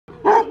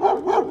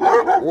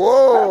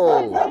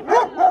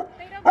Whoa!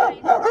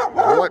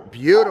 What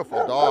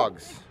beautiful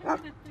dogs.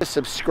 The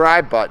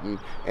subscribe button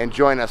and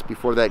join us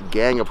before that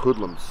gang of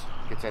hoodlums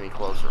gets any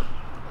closer.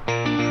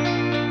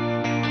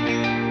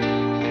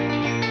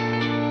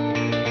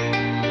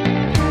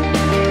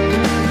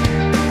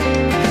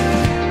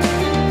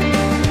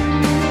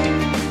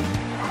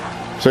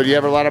 So do you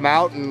ever let him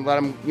out and let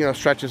him, you know,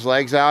 stretch his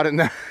legs out in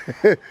the,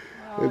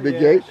 in the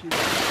gate?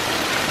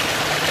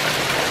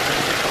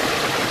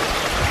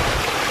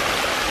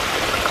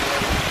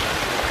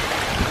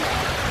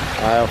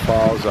 Kyle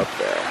falls up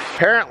there.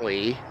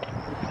 Apparently,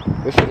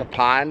 this is a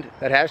pond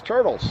that has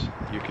turtles.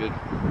 You could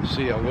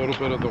see a little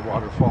bit of the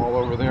waterfall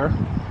over there.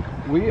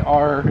 We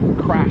are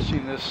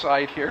crashing this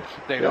site here.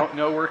 They don't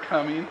know we're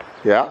coming.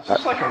 Yeah.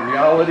 It's like a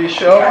reality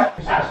show.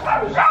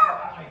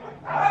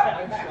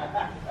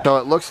 So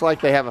it looks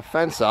like they have a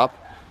fence up,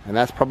 and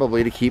that's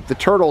probably to keep the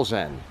turtles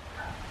in.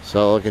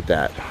 So look at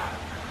that.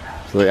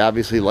 So they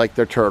obviously like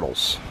their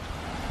turtles.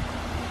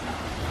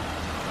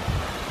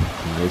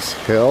 Nice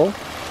hill.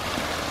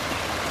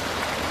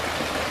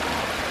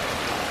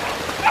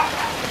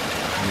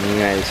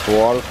 Nice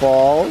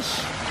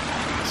waterfalls.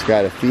 It's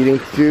got a feeding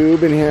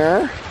tube in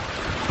here.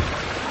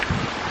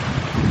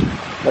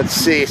 Let's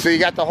see. So you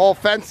got the whole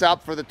fence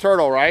up for the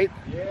turtle, right?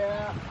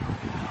 Yeah.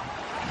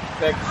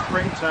 In fact,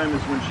 springtime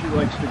is when she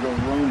likes to go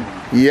roaming.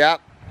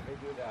 Yep. They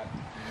do that.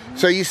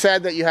 So you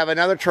said that you have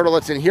another turtle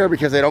that's in here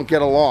because they don't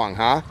get along,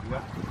 huh?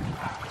 Yep.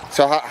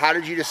 So how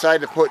did you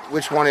decide to put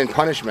which one in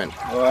punishment?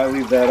 Well, I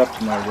leave that up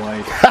to my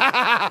wife.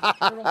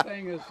 Turtle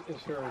thing is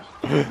hers.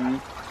 Mm-hmm.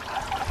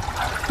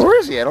 Where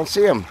is he? I don't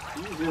see him.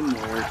 He's in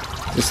there.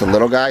 Just a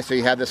little guy, so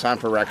you have this on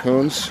for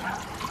raccoons?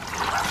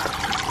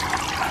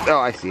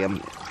 Oh, I see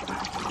him.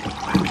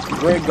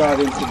 Greg got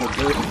into the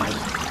dirt.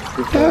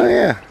 Oh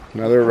yeah,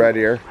 another red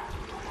ear.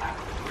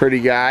 Pretty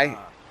guy.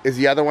 Is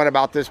the other one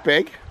about this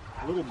big?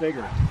 A little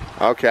bigger.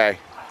 Okay.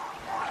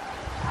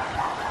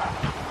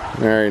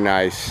 Very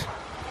nice.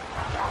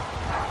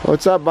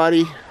 What's up, buddy?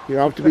 You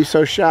don't have to be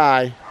so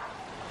shy.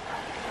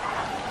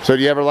 So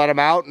do you ever let him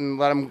out and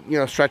let him, you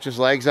know, stretch his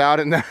legs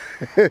out in the,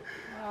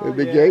 in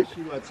the gate?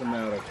 She lets him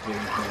out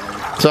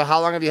occasionally. So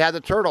how long have you had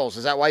the turtles?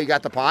 Is that why you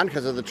got the pond,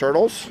 because of the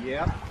turtles?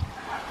 Yeah.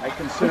 I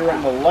consider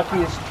them the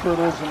luckiest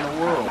turtles in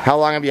the world. How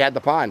long have you had the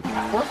pond? 4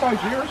 or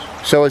 5 years.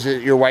 So is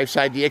it your wife's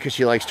idea because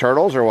she likes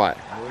turtles or what?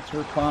 Oh, it's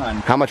her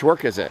pond. How much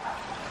work is it?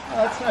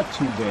 It's not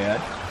too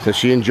bad. So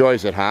she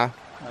enjoys it, huh?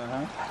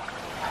 Uh-huh.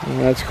 Well,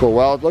 that's cool.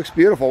 Well, it looks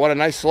beautiful. What a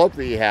nice slope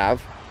that you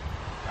have.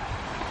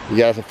 You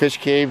got a fish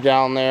cave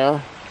down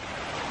there.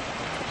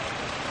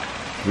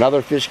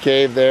 Another fish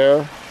cave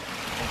there.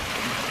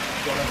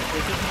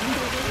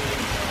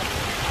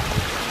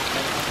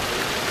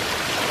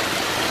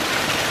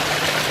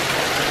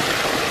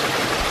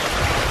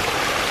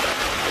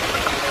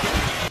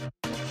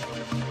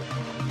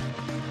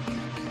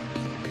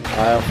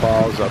 Kyle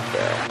falls up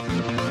there.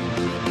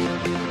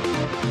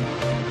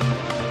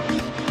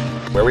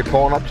 Where are we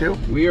pulling up to?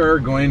 We are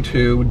going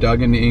to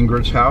Doug and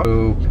Ingrid's house,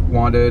 who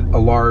wanted a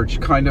large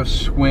kind of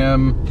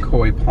swim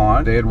koi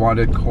pond. They had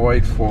wanted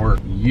koi for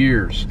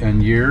years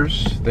and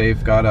years.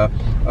 They've got a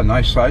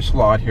nice sized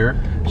lot here.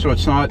 So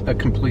it's not a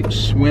complete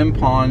swim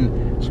pond.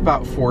 It's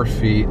about 4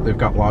 feet. They've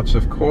got lots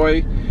of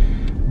koi.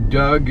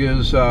 Doug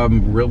is a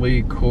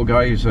really cool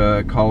guy. He's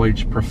a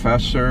college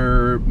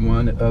professor,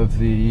 one of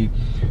the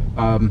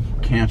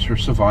cancer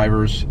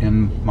survivors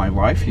in my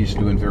life. He's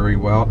doing very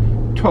well.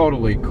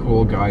 Totally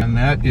cool guy. And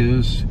that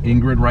is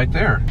Ingrid right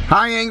there.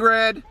 Hi,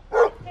 Ingrid.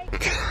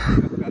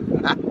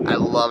 I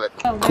love it.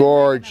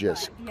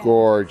 Gorgeous,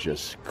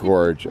 gorgeous,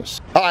 gorgeous.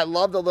 Oh, I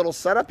love the little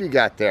setup you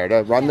got there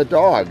to run the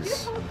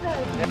dogs.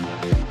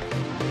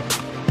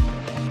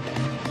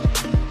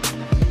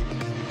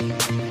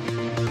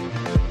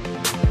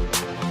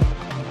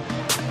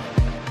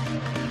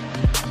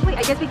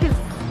 I guess because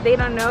they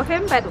don't know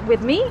him, but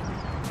with me,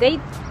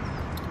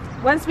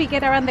 once we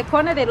get around the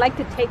corner, they like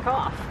to take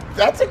off.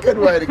 That's a good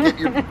way to get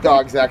your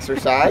dogs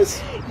exercise.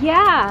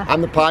 Yeah.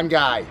 I'm the pond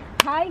guy.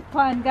 Hi,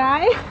 pond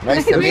guy.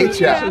 Nice to meet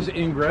you. This is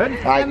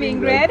Ingrid. Hi, I'm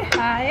Ingrid.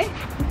 Hi.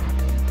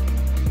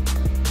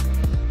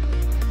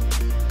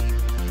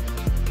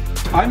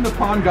 I'm the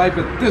pond guy,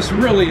 but this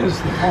really is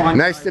the pond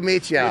Nice guy. to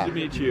meet you. Good to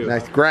meet you.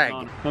 Nice, Greg.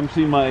 Come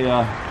see my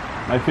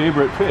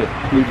favorite fish.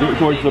 You go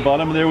towards the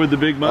bottom there with the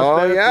big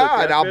mustache. Oh yeah,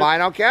 the an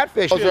albino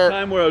catfish. Those There was a are,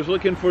 time where I was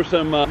looking for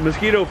some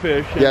mosquito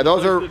fish. And Yeah,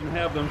 those the are- place didn't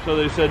have them, so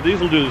they said these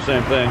will do the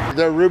same thing.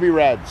 they're ruby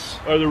reds.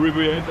 Are the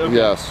ruby? Okay.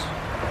 Yes.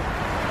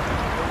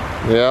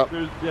 Yep.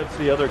 That's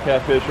the other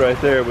catfish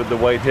right there with the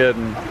white head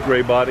and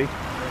gray body.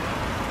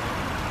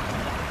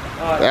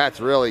 That's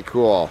really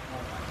cool.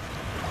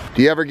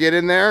 Do you ever get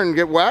in there and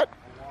get wet?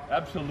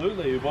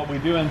 Absolutely. What we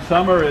do in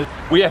summer is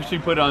we actually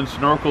put on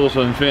snorkels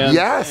and fins.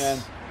 Yes.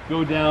 And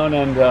go down,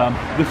 and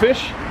the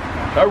fish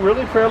are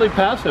really fairly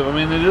passive. I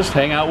mean, they just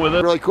hang out with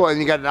it. Really cool. And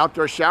you got an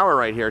outdoor shower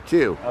right here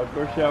too.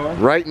 Outdoor shower.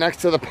 Right next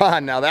to the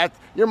pond. Now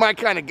you're my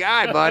kind of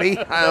guy, buddy.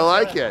 I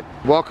like it.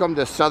 Welcome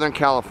to Southern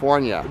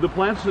California. The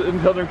plants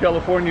in Southern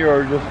California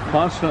are just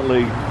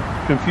constantly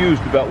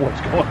confused about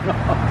what's going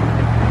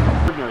on.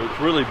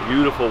 really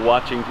beautiful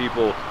watching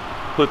people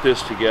put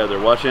this together.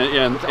 Watching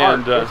it's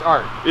art.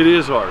 It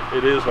is art.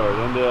 It is art.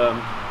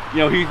 And you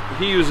know,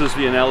 he uses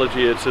the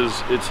analogy.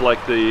 It's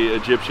like the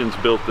Egyptians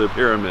built the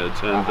pyramids,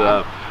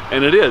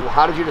 and it is. Well,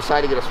 how did you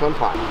decide to get a swim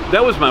pond?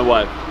 That was my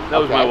wife. That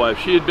was my wife.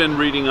 She had been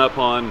reading up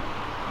on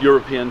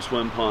European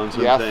swim ponds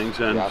and things,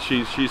 and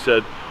she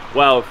said,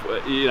 "Wow,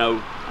 if, you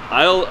know,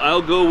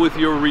 I'll go with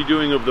your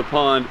redoing of the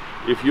pond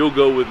if you'll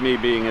go with me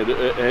being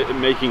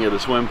making it a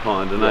swim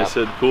pond." And I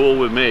said, "Cool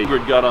with me." We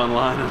got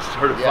online and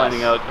started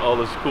finding out all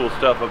this cool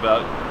stuff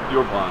about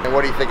your pond. And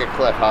what do you think of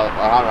Cliff?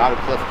 How did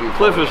Cliff do?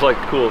 Cliff is like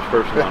the coolest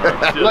person on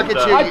earth. Look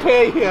at you. I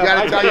pay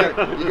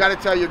him. You got to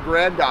tell your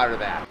granddaughter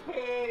that.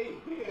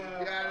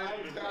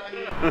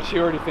 She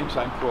already thinks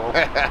I'm cool.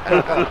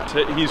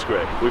 He's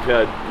great. We've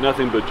had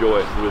nothing but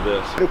joy with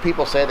this. What do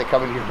people say that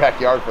come into your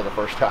backyard for the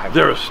first time?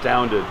 They're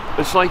astounded.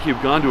 It's like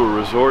you've gone to a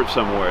resort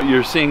somewhere.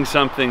 You're seeing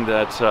something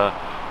that's,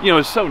 you know,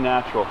 it's so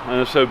natural and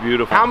it's so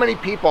beautiful. How many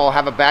people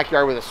have a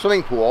backyard with a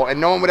swimming pool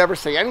and no one would ever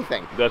say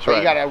anything? That's but right.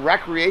 You got a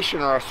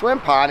recreation or a swim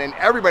pond and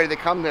everybody that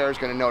comes there is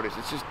going to notice.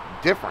 It's just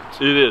different.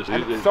 It is.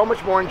 And it's so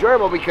much more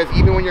enjoyable because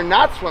even when you're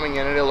not swimming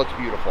in it, it looks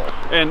beautiful.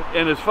 And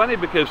it's funny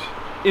because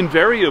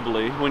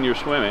invariably when you're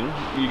swimming,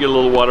 you get a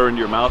little water into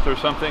your mouth or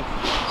something.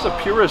 It's the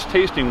purest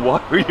tasting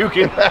water you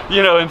can,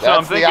 you know, and so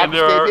I'm thinking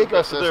there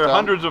are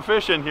hundreds of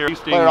fish in here.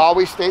 But it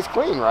always stays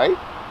clean, right?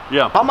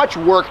 Yeah. How much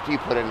work do you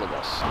put into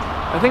this?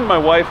 I think my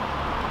wife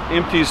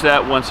empties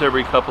that once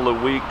every couple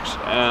of weeks,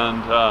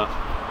 and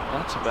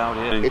that's about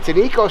it. It's an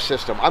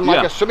ecosystem,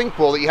 unlike a swimming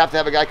pool that you have to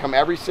have a guy come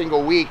every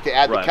single week to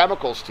add the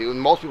chemicals to,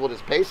 and most people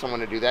just pay someone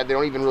to do that. They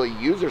don't even really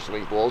use their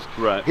swimming pools.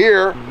 Right.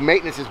 Here,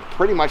 maintenance is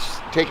pretty much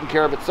taking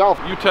care of itself.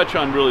 You touch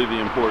on really the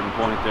important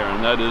point there,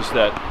 and that is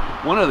that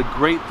one of the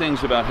great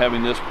things about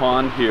having this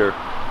pond here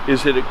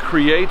is that it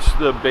creates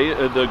the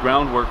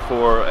groundwork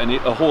for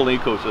a whole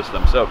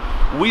ecosystem. So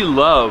we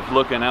love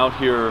looking out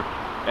here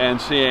and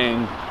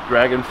seeing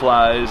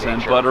dragonflies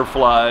and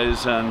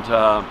butterflies and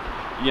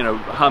you know,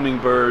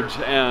 hummingbirds,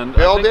 and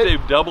I think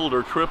they've doubled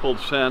or tripled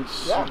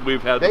since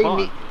we've had the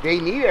pond. They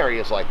need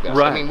areas like this.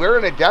 Right. I mean, we're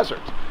in a desert.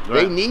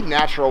 They need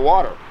natural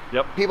water.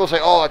 Yep. People say,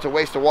 oh, it's a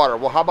waste of water.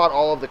 Well, how about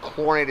all of the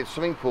chlorinated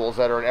swimming pools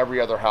that are in every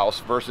other house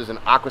versus an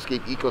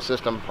aquascape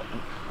ecosystem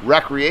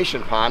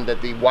recreation pond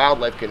that the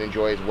wildlife can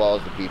enjoy as well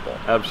as the people?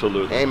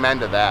 Absolutely. Amen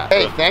to that.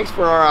 Hey, thanks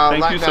for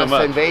letting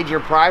us invade your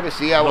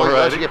privacy. I want to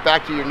let you get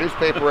back to your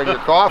newspaper and your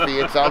coffee.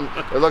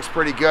 It looks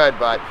pretty good,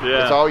 but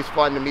it's always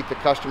fun to meet the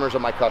customers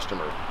of my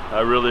customers.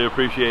 I really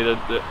appreciate it,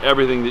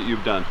 everything that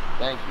you've done.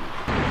 Thank you.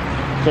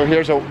 So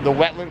here's the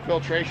wetland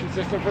filtration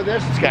system for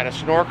this. It's got a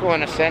snorkel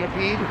and a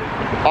centipede,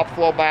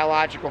 upflow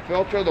biological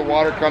filter. The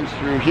water comes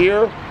through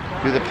here,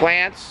 through the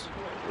plants,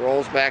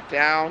 rolls back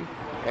down,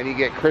 and you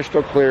get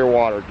crystal clear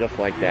water just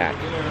like that.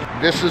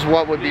 This is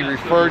what would be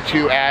referred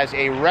to as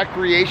a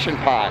recreation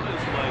pond,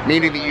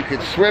 meaning that you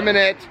could swim in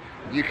it,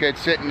 you could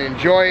sit and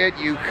enjoy it,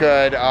 you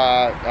could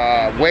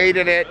wade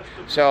in it.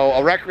 So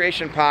a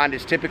recreation pond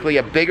is typically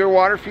a bigger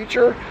water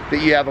feature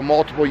that you have a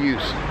multiple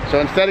use. So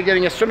instead of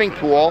getting a swimming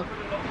pool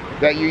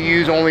that you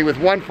use only with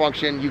one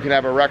function, you can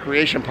have a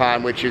recreation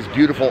pond, which is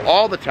beautiful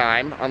all the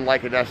time,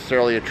 unlike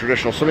necessarily a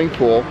traditional swimming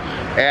pool.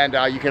 And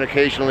you can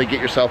occasionally get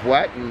yourself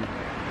wet, and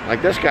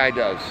like this guy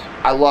does.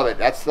 I love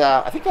it.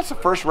 I think that's the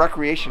first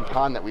recreation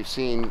pond that we've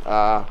seen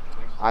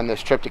on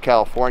this trip to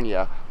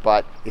California,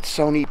 but it's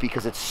so neat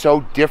because it's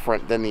so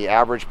different than the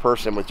average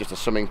person with just a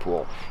swimming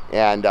pool.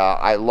 And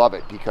I love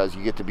it because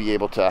you get to be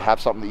able to have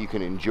something that you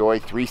can enjoy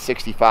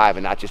 365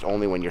 and not just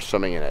only when you're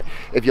swimming in it.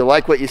 If you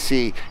like what you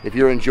see, if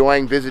you're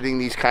enjoying visiting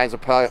these kinds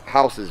of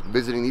houses,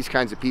 visiting these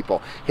kinds of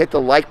people, hit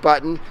the like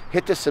button,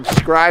 hit the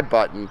subscribe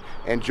button,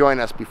 and join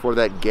us before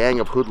that gang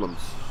of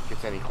hoodlums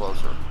gets any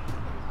closer.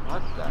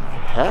 What the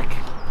heck?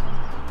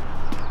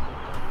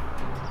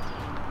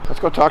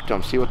 Let's go talk to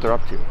them, see what they're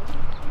up to.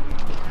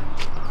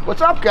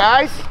 What's up,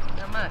 guys?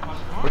 Not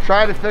much. We're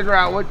trying to figure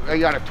out what, you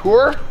got a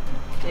tour?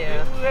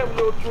 Yeah. We have a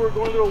little tour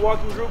going to a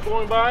walking group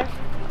going by.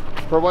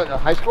 For what, a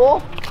high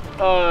school?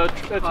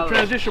 It's a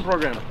transition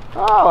program.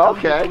 Oh,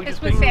 okay. It's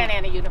with Santa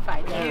Ana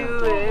Unified.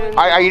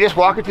 Are you just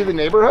walking through the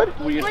neighborhood?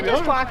 We're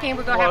just walking.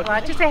 We're going to have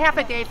lunch. Just a half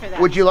a day for that.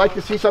 Would you like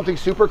to see something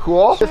super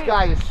cool? This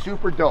guy is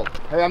super dope.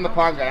 Hey, I'm the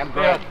pond guy. I'm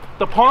Greg.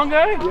 The pond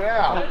guy?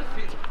 Yeah.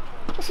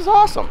 This is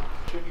awesome.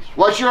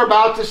 What you're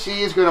about to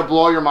see is going to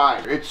blow your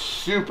mind. It's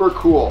super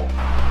cool.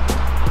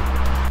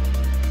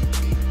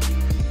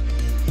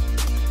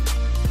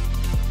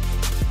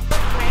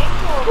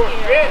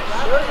 Fish.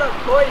 Those are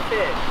koi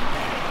fish.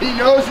 He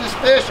knows his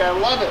fish. I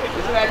love it.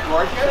 Isn't that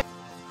gorgeous?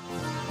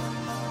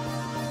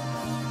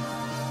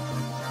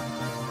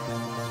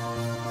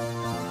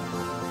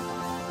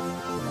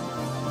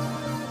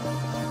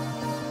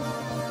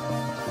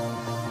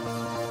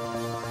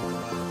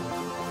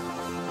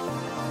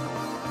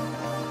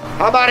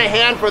 How about a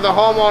hand for the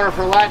homeowner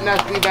for letting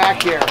us be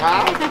back here,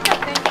 huh?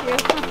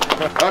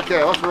 Thank you.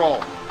 Okay, let's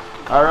roll.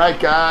 All right,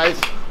 guys.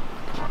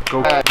 Go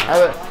ahead.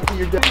 Have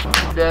your day.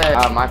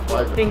 My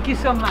pleasure. Thank you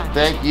so much.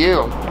 Thank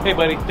you. Hey,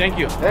 buddy. Thank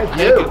you. Thank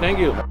you. Thank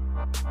you.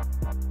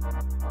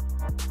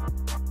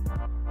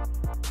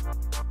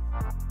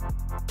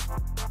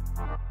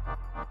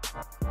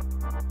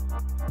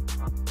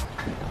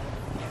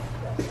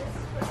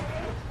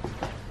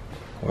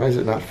 Why is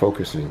it not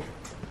focusing?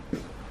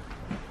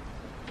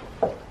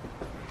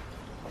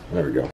 There we go.